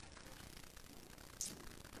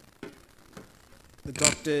The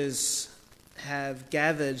doctors have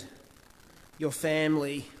gathered your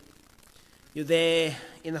family. You're there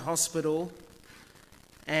in the hospital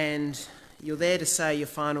and you're there to say your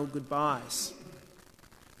final goodbyes.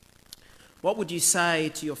 What would you say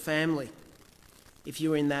to your family if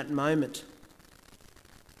you were in that moment?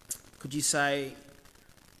 Could you say,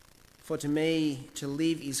 "For to me to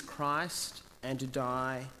live is Christ and to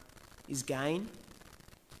die is gain"?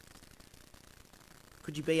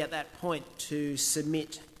 Could you be at that point to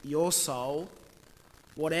submit your soul,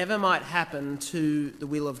 whatever might happen, to the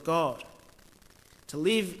will of God? To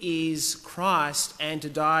live is Christ and to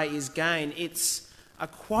die is gain. It's a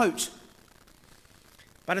quote.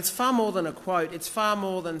 But it's far more than a quote. It's far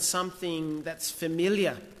more than something that's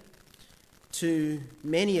familiar to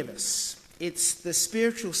many of us. It's the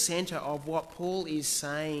spiritual centre of what Paul is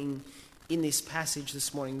saying in this passage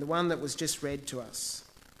this morning, the one that was just read to us.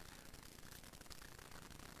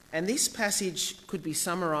 And this passage could be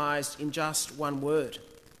summarised in just one word: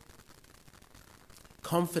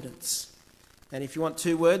 confidence. And if you want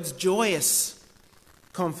two words, joyous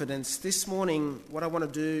confidence. This morning, what I want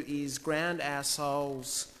to do is ground our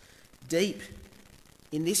souls deep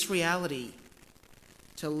in this reality: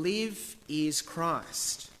 to live is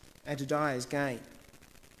Christ and to die is gain.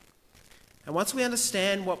 And once we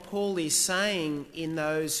understand what Paul is saying in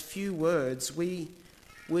those few words, we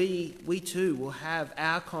too will have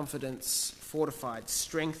our confidence fortified,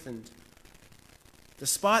 strengthened.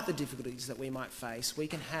 Despite the difficulties that we might face, we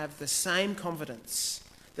can have the same confidence,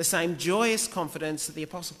 the same joyous confidence that the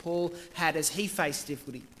Apostle Paul had as he faced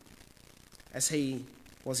difficulty, as he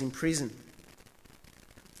was in prison.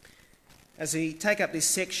 As we take up this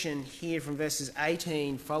section here from verses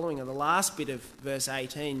 18, following on the last bit of verse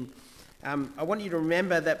 18, I want you to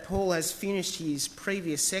remember that Paul has finished his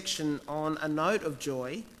previous section on a note of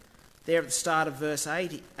joy. There at the start of verse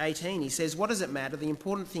 18, he says, "What does it matter? The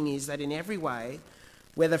important thing is that in every way,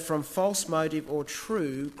 whether from false motive or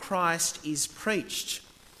true, Christ is preached."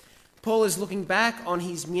 Paul is looking back on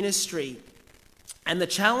his ministry and the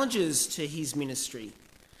challenges to his ministry,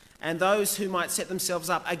 and those who might set themselves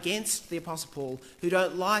up against the Apostle Paul, who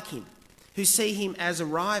don't like him, who see him as a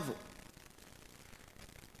rival.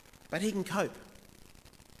 But he can cope.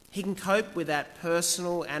 He can cope with that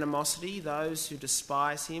personal animosity, those who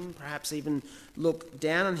despise him, perhaps even look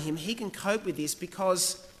down on him. He can cope with this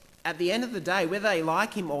because at the end of the day, whether they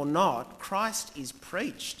like him or not, Christ is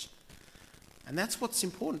preached. And that's what's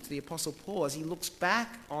important to the Apostle Paul as he looks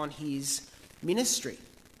back on his ministry.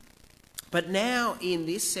 But now in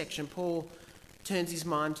this section, Paul turns his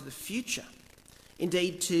mind to the future.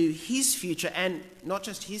 Indeed, to his future, and not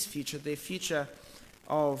just his future, the future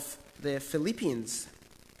of the Philippians.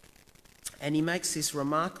 And he makes this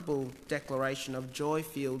remarkable declaration of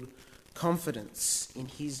joy-filled confidence in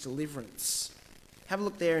his deliverance. Have a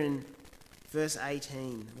look there in verse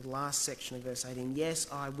 18, the last section of verse 18. "Yes,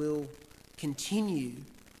 I will continue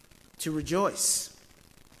to rejoice."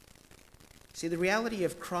 See, the reality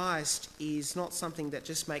of Christ is not something that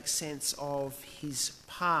just makes sense of his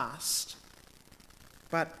past,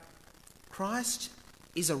 but Christ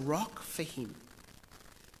is a rock for him.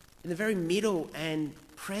 In the very middle and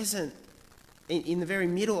present, in the very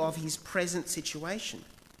middle of his present situation.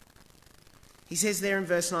 He says there in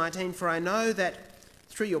verse 19, "For I know that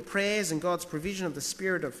through your prayers and God's provision of the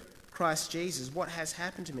Spirit of Christ Jesus, what has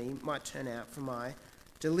happened to me might turn out for my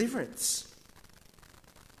deliverance."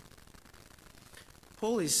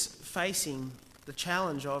 Paul is facing the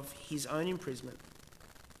challenge of his own imprisonment,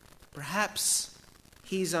 perhaps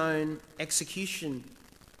his own execution,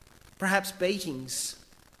 perhaps beatings.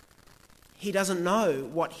 He doesn't know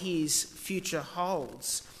what his future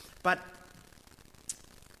holds, but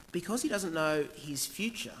because he doesn't know his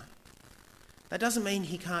future, that doesn't mean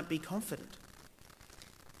he can't be confident.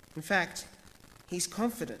 In fact, he's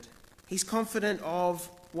confident. He's confident of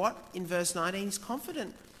what in verse 19? He's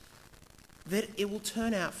confident that it will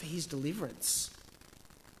turn out for his deliverance.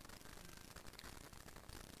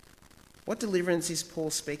 What deliverance is Paul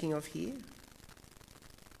speaking of here?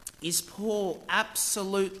 Is Paul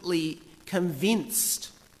absolutely convinced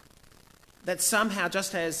that somehow,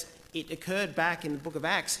 just as it occurred back in the book of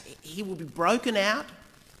Acts, he will be broken out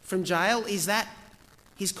from jail? Is that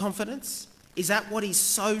his confidence? Is that what he's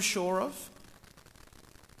so sure of?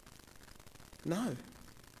 No.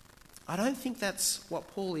 I don't think that's what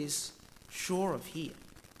Paul is sure of here.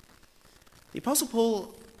 The Apostle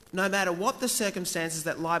Paul, no matter what the circumstances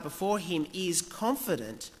that lie before him, is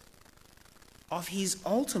confident of his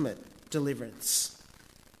ultimate deliverance.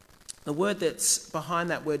 The word that's behind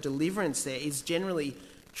that word deliverance there is generally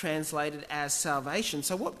translated as salvation.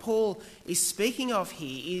 So what Paul is speaking of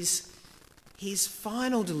here is his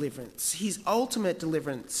final deliverance, his ultimate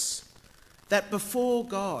deliverance, that before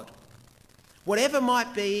God, whatever he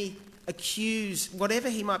might be accused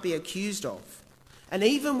of, and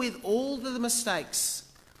even with all of the mistakes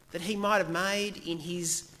that he might have made in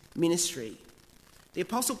his ministry, the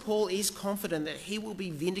Apostle Paul is confident that he will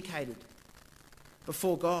be vindicated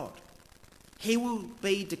before God. He will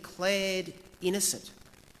be declared innocent.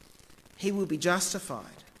 He will be justified.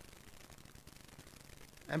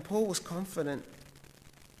 And Paul was confident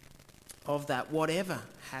of that, whatever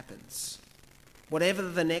happens, whatever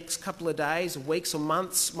the next couple of days, or weeks, or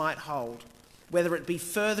months might hold, whether it be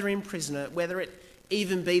further imprisonment, whether it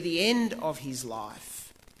even be the end of his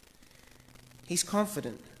life, he's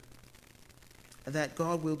confident that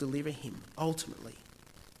God will deliver him ultimately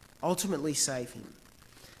save him.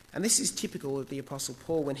 And this is typical of the Apostle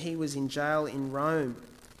Paul. When he was in jail in Rome,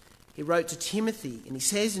 he wrote to Timothy, and he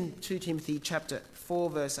says in 2 Timothy chapter 4,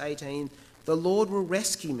 verse 18, "The Lord will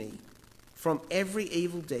rescue me from every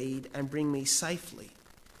evil deed and bring me safely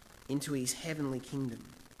into his heavenly kingdom."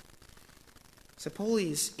 So Paul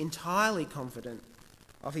is entirely confident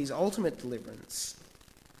of his ultimate deliverance.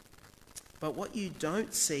 But what you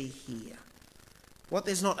don't see here, what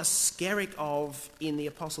there's not a skerrick of in the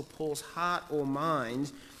Apostle Paul's heart or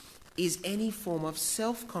mind, is any form of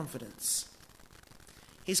self-confidence.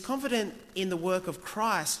 He's confident in the work of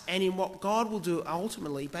Christ and in what God will do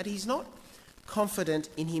ultimately, but he's not confident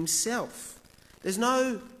in himself. There's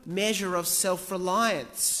no measure of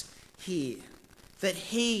self-reliance here, that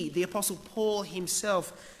he, the Apostle Paul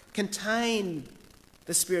himself, contained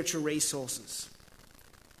the spiritual resources.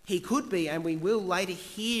 He could be, and we will later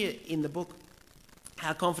hear in the book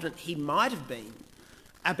how confident he might have been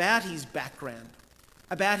about his background,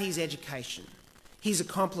 about his education, his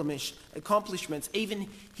accomplishments, even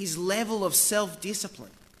his level of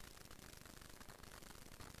self-discipline.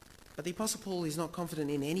 But the Apostle Paul is not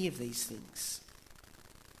confident in any of these things.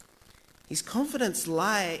 His confidence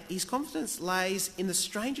lays in the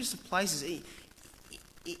strangest of places,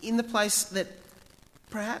 in the place that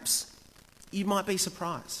perhaps you might be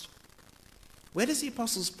surprised. Where does the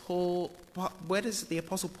Apostle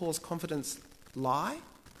Paul's confidence lie?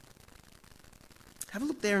 Have a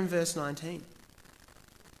look there in verse 19.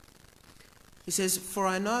 He says, "For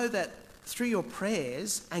I know that through your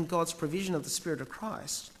prayers and God's provision of the Spirit of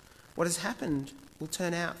Christ, what has happened will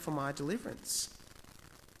turn out for my deliverance."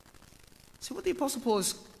 See what the Apostle Paul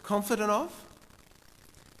is confident of?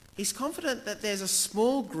 He's confident that there's a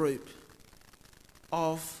small group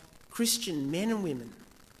of Christian men and women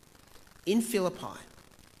in Philippi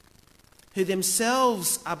who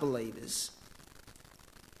themselves are believers.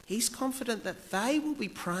 He's confident that they will be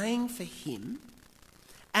praying for him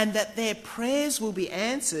and that their prayers will be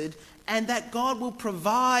answered and that God will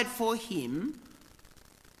provide for him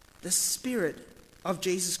the Spirit of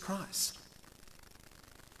Jesus Christ.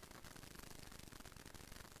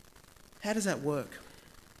 How does that work?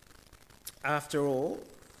 After all,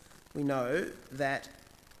 we know that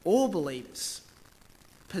all believers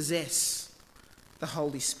possess the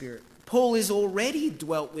Holy Spirit. Paul is already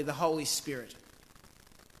dwelt with the Holy Spirit.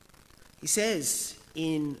 He says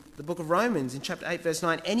in the book of Romans, in chapter 8, verse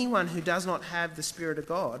 9, "Anyone who does not have the Spirit of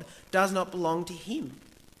God does not belong to him."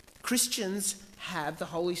 Christians have the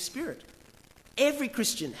Holy Spirit. Every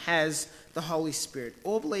Christian has the Holy Spirit.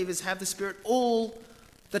 All believers have the Spirit all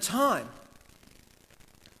the time.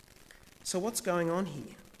 So what's going on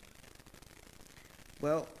here?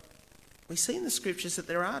 Well, we see in the scriptures that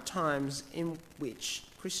there are times in which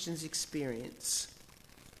Christians experience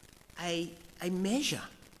a measure,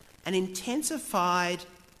 an intensified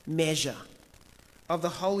measure of the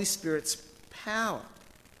Holy Spirit's power.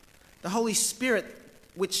 The Holy Spirit,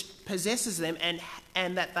 which possesses them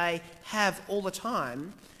and that they have all the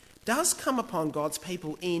time, does come upon God's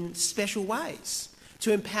people in special ways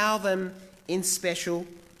to empower them in special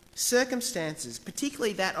circumstances,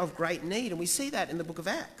 particularly that of great need. And we see that in the book of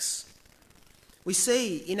Acts. We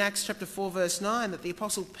see in Acts chapter 4, verse 9, that the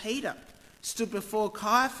Apostle Peter stood before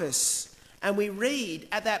Caiaphas, and we read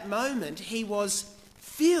at that moment he was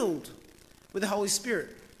filled with the Holy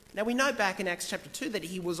Spirit. Now we know back in Acts chapter 2 that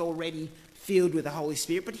he was already filled with the Holy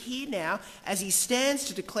Spirit, but here now, as he stands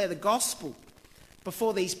to declare the gospel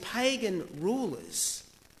before these pagan rulers,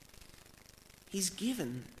 he's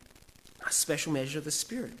given a special measure of the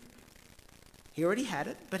Spirit. He already had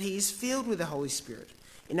it, but he is filled with the Holy Spirit.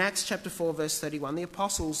 In Acts chapter 4, verse 31, the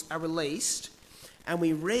apostles are released, and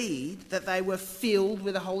we read that they were filled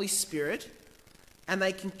with the Holy Spirit, and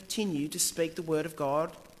they can continue to speak the word of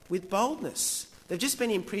God with boldness. They've just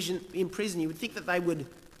been in prison. You would think that they would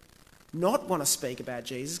not want to speak about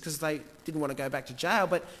Jesus because they didn't want to go back to jail.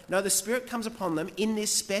 But no, the Spirit comes upon them in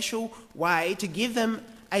this special way to give them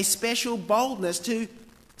a special boldness to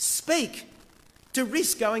speak, to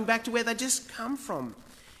risk going back to where they just come from.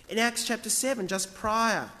 In Acts chapter 7, just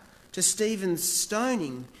prior to Stephen's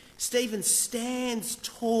stoning, Stephen stands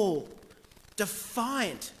tall,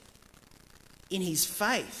 defiant in his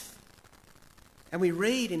faith. And we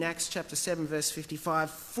read in Acts chapter 7, verse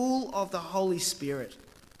 55, full of the Holy Spirit,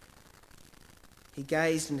 he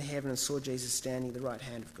gazed into heaven and saw Jesus standing at the right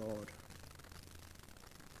hand of God.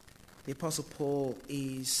 The Apostle Paul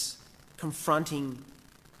is confronting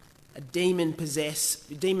a demon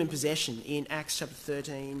possession in Acts chapter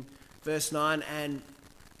 13, verse 9. And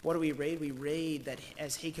what do we read? We read that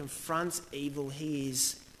as he confronts evil, he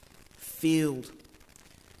is filled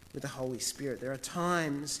with the Holy Spirit. There are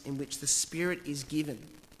times in which the Spirit is given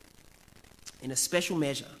in a special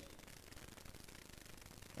measure.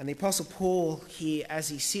 And the Apostle Paul here, as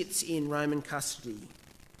he sits in Roman custody,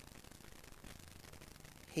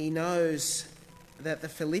 he knows that the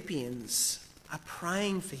Philippians are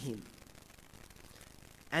praying for him.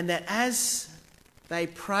 And that as they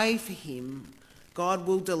pray for him, God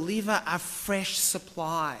will deliver a fresh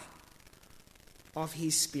supply of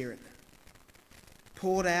his Spirit,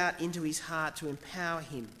 poured out into his heart to empower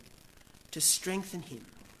him, to strengthen him.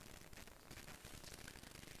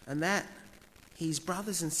 And that his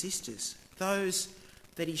brothers and sisters, those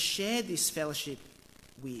that he shared this fellowship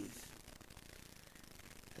with,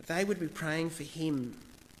 that they would be praying for him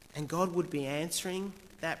and God would be answering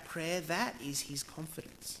that prayer. That is his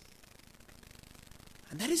confidence.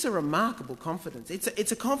 And that is a remarkable confidence.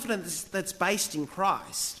 It's a confidence that's based in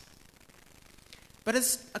Christ. But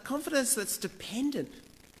it's a confidence that's dependent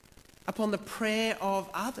upon the prayer of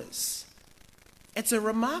others. It's a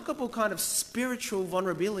remarkable kind of spiritual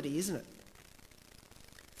vulnerability, isn't it?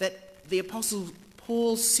 That the Apostle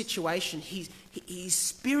Paul's situation, his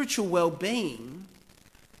spiritual well-being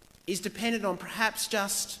is dependent on perhaps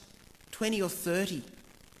just 20 or 30.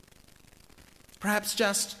 Perhaps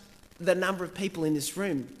just the number of people in this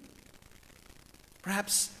room.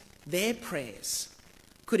 Perhaps their prayers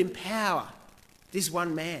could empower this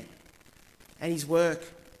one man and his work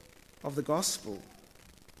of the gospel.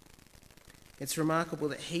 It's remarkable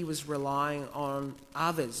that he was relying on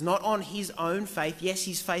others, not on his own faith. Yes,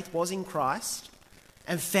 his faith was in Christ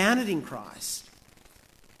and founded in Christ,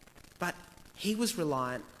 but he was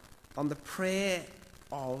reliant on the prayer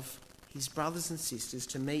of his brothers and sisters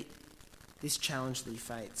to meet this challenge that he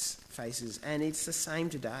faces. And it's the same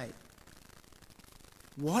today.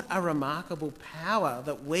 What a remarkable power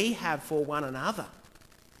that we have for one another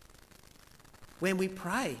when we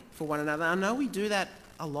pray for one another. I know we do that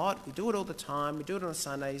a lot. We do it all the time. We do it on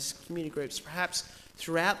Sundays, community groups, perhaps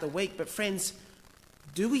throughout the week. But friends,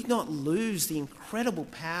 do we not lose the incredible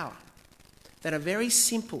power that a very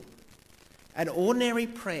simple and ordinary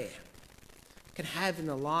prayer can have in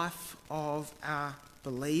the life of a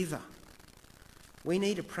believer? We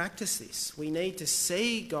need to practice this. We need to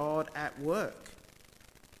see God at work.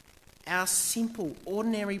 Our simple,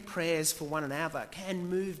 ordinary prayers for one another can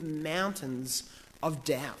move mountains of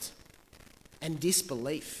doubt and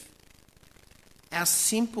disbelief. Our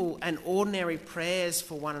simple and ordinary prayers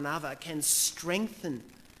for one another can strengthen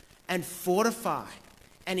and fortify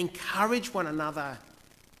and encourage one another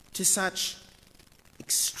to such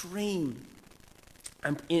extreme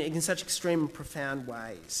and in such extreme and profound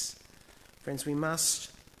ways. Friends, we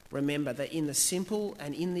must remember that in the simple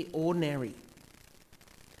and in the ordinary,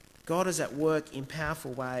 God is at work in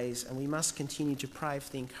powerful ways, and we must continue to pray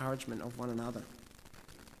for the encouragement of one another.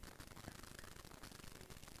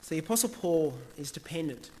 So the Apostle Paul is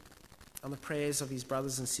dependent on the prayers of his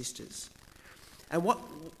brothers and sisters. And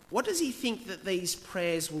what does he think that these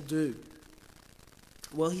prayers will do?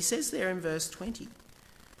 Well, he says there in verse 20,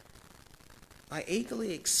 I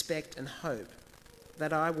eagerly expect and hope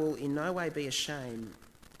that I will in no way be ashamed,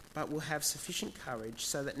 but will have sufficient courage,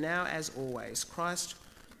 so that now, as always, Christ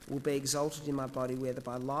will be exalted in my body, whether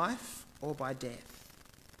by life or by death.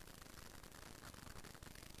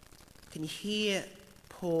 Can you hear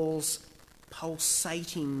Paul's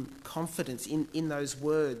pulsating confidence in those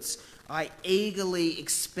words? I eagerly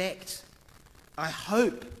expect, I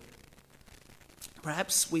hope.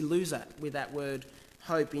 Perhaps we lose that with that word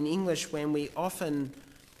hope. In English, when we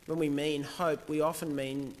mean hope, we often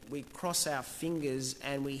mean we cross our fingers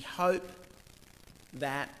and we hope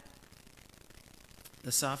that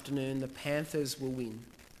this afternoon the Panthers will win.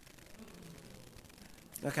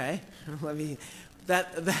 Okay,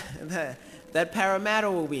 that Parramatta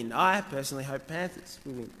will win. I personally hope Panthers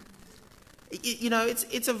will win. You know,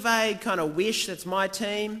 it's a vague kind of wish. That's my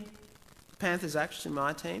team. Panthers actually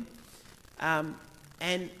my team.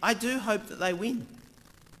 And I do hope that they win.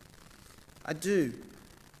 I do.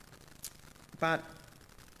 But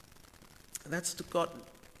that's got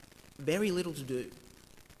very little to do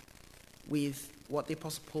with what the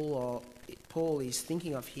Apostle Paul is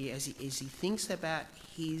thinking of here as he thinks about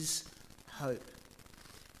his hope.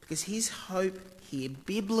 Because his hope here,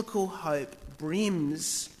 biblical hope,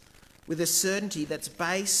 brims with a certainty that's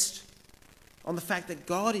based on the fact that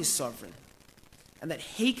God is sovereign and that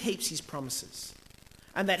he keeps his promises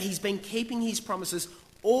and that he's been keeping his promises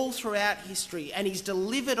all throughout history, and he's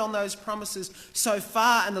delivered on those promises so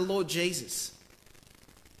far in the Lord Jesus.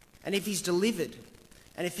 And if he's delivered,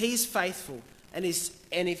 and if he is faithful, and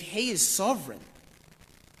if he is sovereign,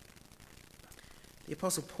 the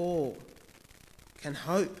Apostle Paul can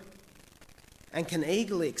hope and can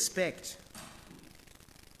eagerly expect.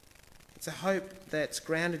 It's a hope that's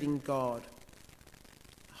grounded in God.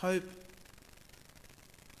 Hope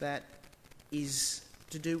that is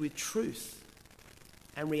to do with truth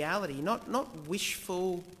and reality, not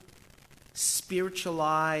wishful,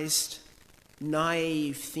 spiritualized,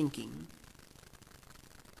 naive thinking,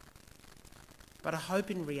 but a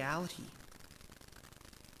hope in reality,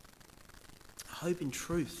 a hope in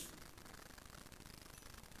truth.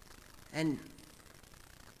 And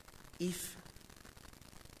if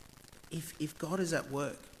God is at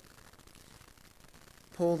work,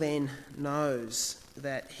 Paul then knows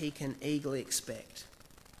that he can eagerly expect.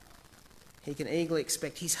 He can eagerly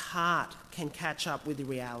expect. His heart can catch up with the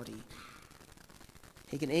reality.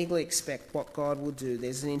 He can eagerly expect what God will do.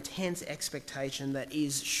 There's an intense expectation that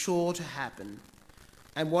is sure to happen.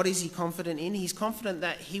 And what is he confident in? He's confident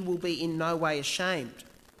that he will be in no way ashamed.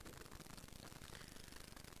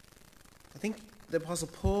 I think the Apostle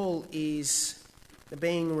Paul is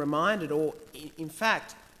being reminded, or in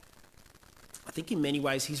fact, I think in many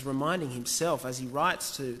ways he's reminding himself as he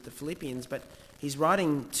writes to the Philippians, but he's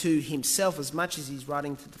writing to himself as much as he's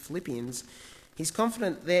writing to the Philippians. He's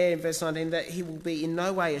confident there in verse 19 that he will be in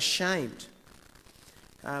no way ashamed.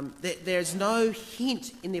 There's no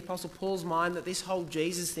hint in the Apostle Paul's mind that this whole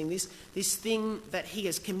Jesus thing, this thing that he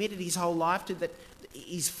has committed his whole life to, that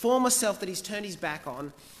his former self that he's turned his back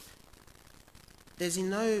on, there's in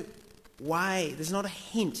no way, there's not a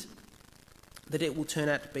hint that it will turn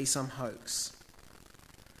out to be some hoax.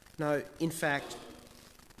 No, in fact,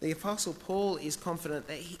 the Apostle Paul is confident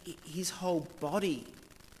that his whole body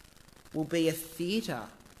will be a theatre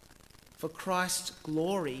for Christ's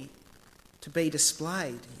glory to be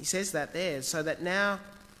displayed. He says that there, so that now,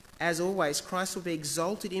 as always, Christ will be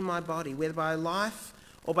exalted in my body, whether by life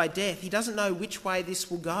or by death. He doesn't know which way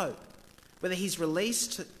this will go, whether he's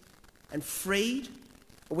released and freed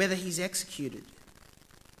or whether he's executed.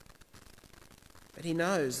 But he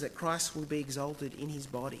knows that Christ will be exalted in his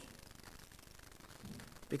body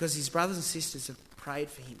because his brothers and sisters have prayed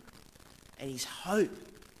for him, and his hope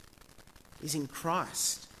is in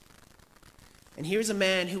Christ. And here is a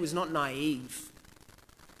man who is not naive.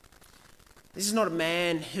 This is not a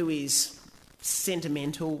man who is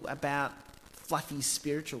sentimental about fluffy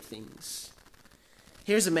spiritual things.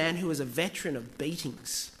 Here is a man who is a veteran of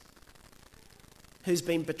beatings, who's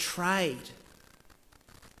been betrayed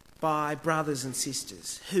by brothers and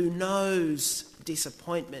sisters, who knows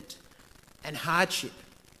disappointment and hardship,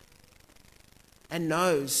 and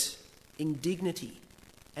knows indignity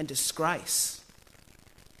and disgrace.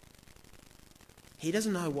 He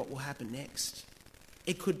doesn't know what will happen next.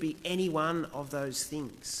 It could be any one of those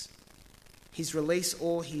things, his release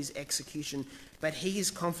or his execution, but he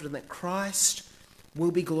is confident that Christ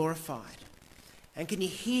will be glorified. And can you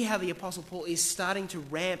hear how the Apostle Paul is starting to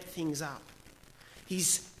ramp things up?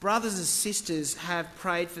 His brothers and sisters have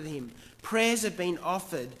prayed for him. Prayers have been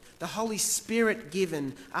offered. The Holy Spirit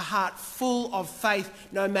given. A heart full of faith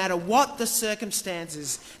no matter what the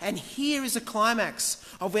circumstances. And here is a climax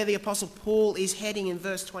of where the Apostle Paul is heading in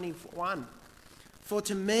verse 21. For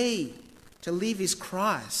to me, to live is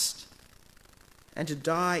Christ, and to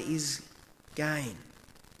die is gain.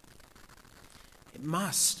 It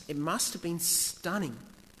must have been stunning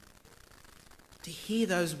to hear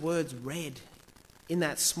those words read in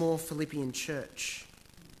that small Philippian church.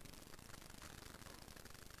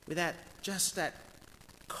 With that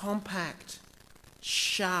compact,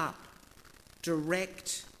 sharp,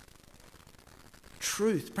 direct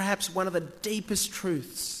truth, perhaps one of the deepest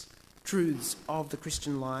truths of the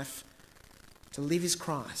Christian life. To live is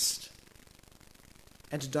Christ,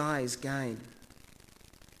 and to die is gain.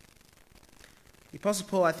 The Apostle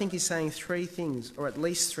Paul, I think, is saying three things, or at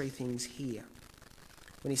least three things here,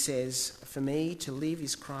 when he says, for me, to live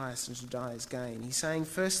is Christ and to die is gain. He's saying,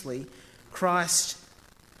 firstly, Christ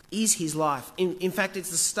is his life. In fact,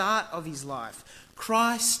 it's the start of his life.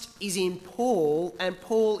 Christ is in Paul and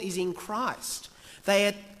Paul is in Christ. They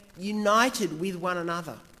are united with one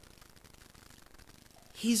another.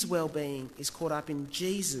 His well-being is caught up in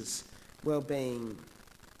Jesus' well-being.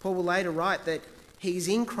 Paul will later write that he is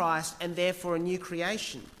in Christ and therefore a new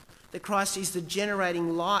creation. That Christ is the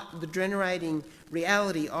generating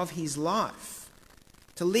reality of his life.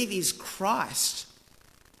 To live is Christ.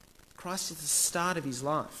 Christ is the start of his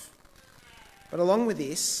life. But along with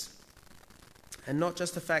this, and not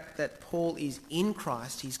just the fact that Paul is in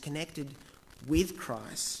Christ, he's connected with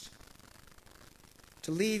Christ.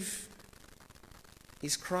 To live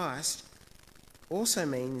is Christ also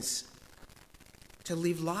means to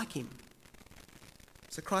live like him.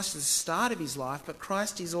 So Christ is the start of his life, but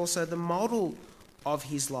Christ is also the model of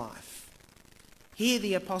his life. Here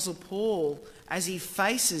the Apostle Paul, as he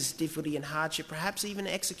faces difficulty and hardship, perhaps even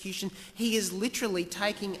execution, he is literally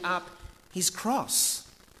taking up his cross.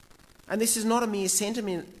 And this is not a mere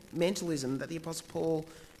sentimentalism that the Apostle Paul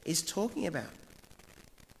is talking about.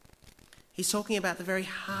 He's talking about the very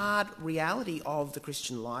hard reality of the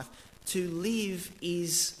Christian life. To live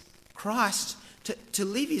is Christ. To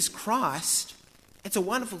live is Christ. It's a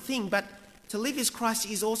wonderful thing, but to live as Christ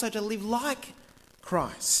is also to live like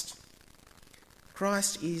Christ.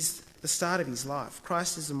 Christ is the start of his life.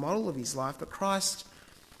 Christ is the model of his life, but Christ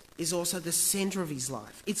is also the centre of his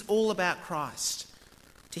life. It's all about Christ.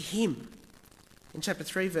 To him, in chapter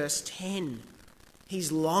 3, verse 10,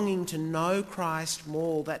 he's longing to know Christ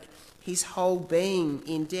more, that his whole being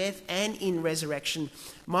in death and in resurrection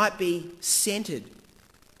might be centred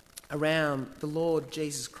around the Lord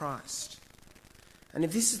Jesus Christ. And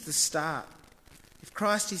if this is the start, if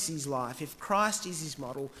Christ is his life, if Christ is his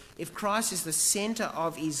model, if Christ is the centre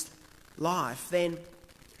of his life, then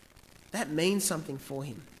that means something for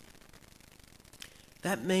him.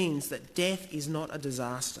 That means that death is not a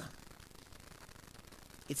disaster.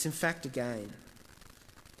 It's in fact a gain.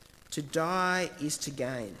 To die is to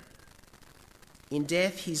gain. In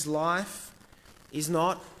death, his life is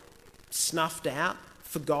not snuffed out,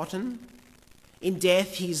 forgotten. In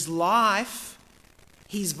death, his life,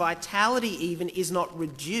 his vitality even, is not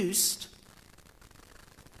reduced.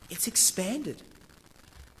 It's expanded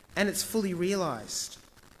and it's fully realised.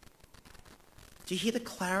 Do you hear the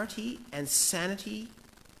clarity and sanity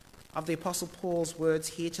of the Apostle Paul's words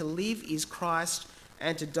here? To live is Christ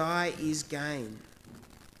and to die is gain.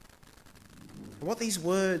 And what these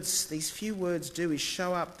few words do is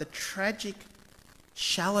show up the tragic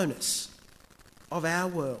shallowness of our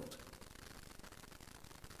world.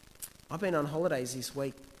 I've been on holidays this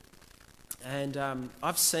week and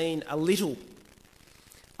I've seen a little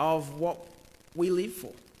of what we live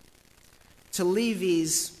for. To live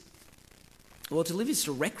is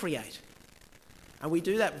to recreate. And we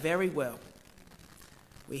do that very well.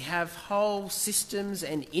 We have whole systems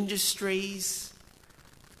and industries,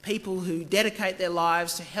 people who dedicate their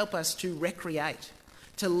lives to help us to recreate.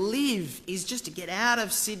 To live is just to get out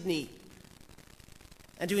of Sydney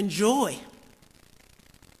and to enjoy.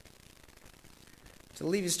 To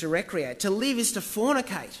live is to recreate. To live is to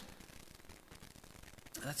fornicate.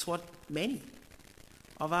 That's what many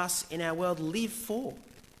of us in our world live for.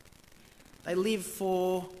 They live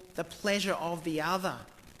for the pleasure of the other,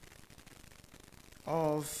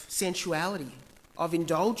 of sensuality, of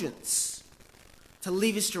indulgence. To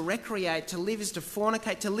live is to recreate. To live is to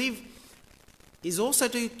fornicate. To live is also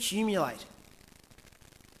to accumulate,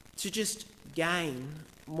 to just gain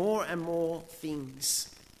more and more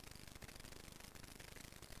things.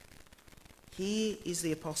 Here is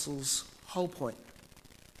the Apostle's whole point.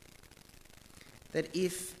 That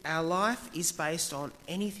if our life is based on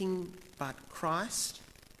anything but Christ,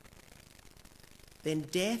 then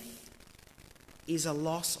death is a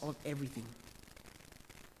loss of everything.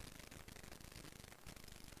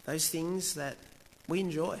 Those things that we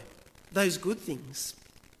enjoy, those good things.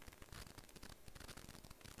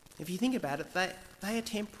 If you think about it, they are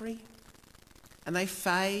temporary and they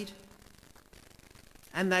fade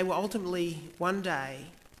and they will ultimately one day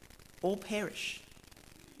all perish.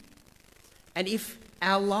 And if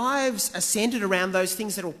our lives are centred around those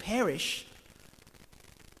things that will perish,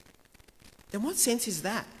 then what sense is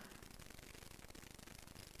that?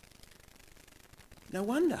 No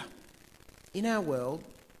wonder in our world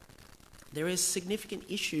there is significant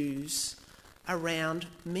issues around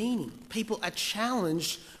meaning. People are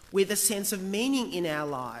challenged with a sense of meaning in our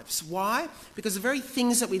lives. Why? Because the very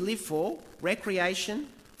things that we live for, recreation,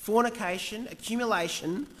 fornication,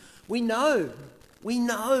 accumulation, we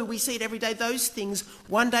see it every day, those things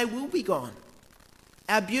one day will be gone.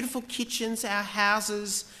 Our beautiful kitchens, our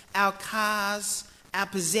houses, our cars, our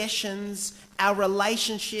possessions, our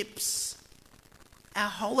relationships, our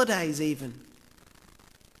holidays even,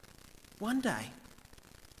 one day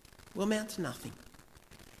will amount to nothing.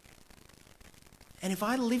 And if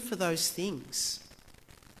I live for those things,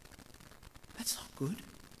 that's not good.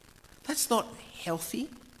 That's not healthy.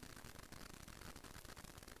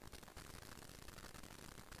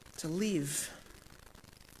 To live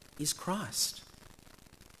is Christ.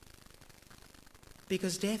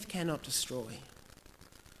 Because death cannot destroy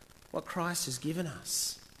what Christ has given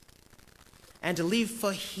us. And to live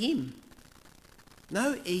for him,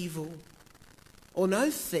 no evil or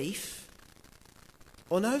no thief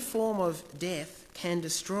or no form of death can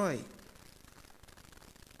destroy.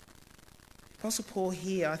 Apostle Paul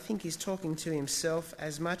here, I think, is talking to himself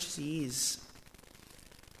as much as he is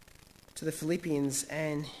to the Philippians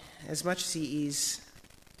and as much as he is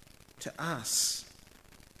to us.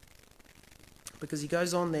 Because he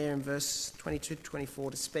goes on there in verse 22 to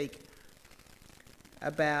 24 to speak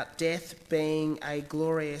about death being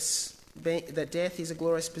that death is a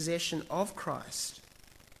glorious possession of Christ.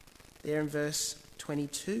 There in verse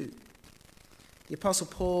 22. The Apostle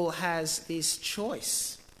Paul has this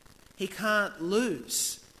choice. He can't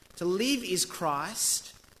lose. To live is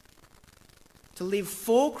Christ. To live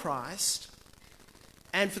for Christ.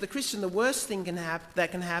 And for the Christian, the worst thing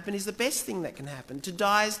that can happen is the best thing that can happen. To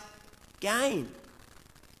die is gain.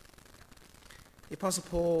 The Apostle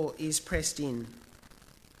Paul is pressed in.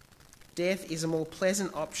 Death is a more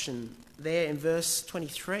pleasant option there in verse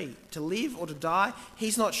 23. To live or to die,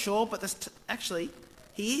 he's not sure, but actually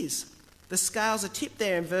he is. The scales are tipped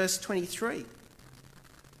there in verse 23.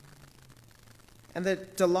 And the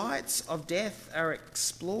delights of death are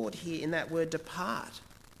explored here in that word depart.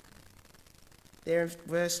 There in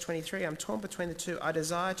verse 23, I'm torn between the two. I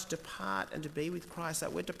desire to depart and to be with Christ.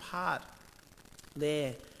 That word depart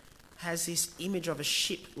there has this image of a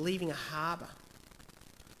ship leaving a harbour,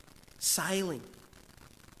 sailing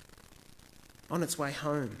on its way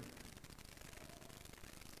home.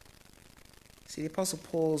 See, the Apostle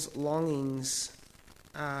Paul's longings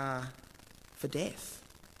are for death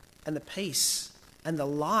and the peace and the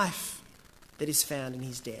life that is found in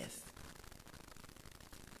his death.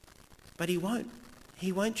 But he won't.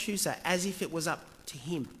 He won't choose that as if it was up to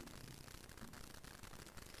him.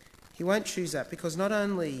 He won't choose that because not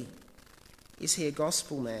only is he a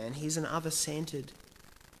gospel man, he's an other-centred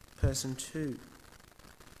person too.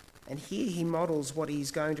 And here he models what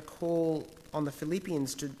he's going to call on the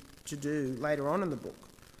Philippians to do later on in the book,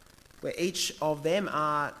 where each of them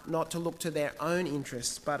are not to look to their own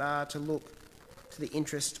interests, but are to look to the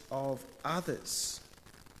interest of others.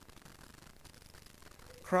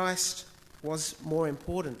 Christ was more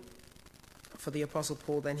important for the Apostle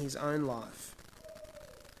Paul than his own life,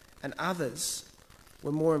 and others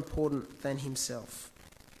were more important than himself.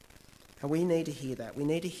 And we need to hear that. We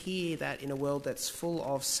need to hear that in a world that's full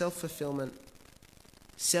of self-fulfillment,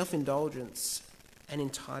 self-indulgence, and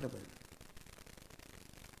entitlement.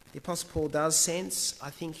 The Apostle Paul does sense, I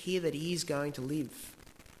think, here that he is going to live.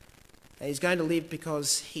 And he's going to live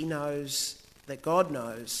because he knows that God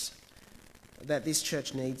knows that this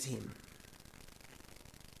church needs him.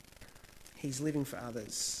 He's living for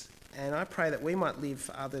others. And I pray that we might live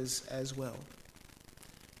for others as well.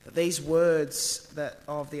 That these words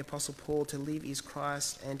of the Apostle Paul, to live is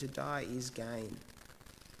Christ and to die is gain.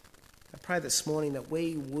 I pray this morning that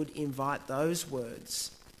we would invite those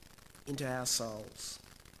words into our souls.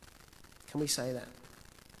 Can we say that?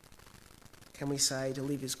 Can we say to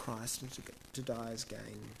live is Christ and to die is gain?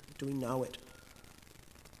 Do we know it?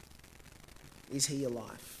 Is he your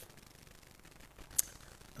life?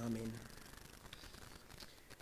 Amen.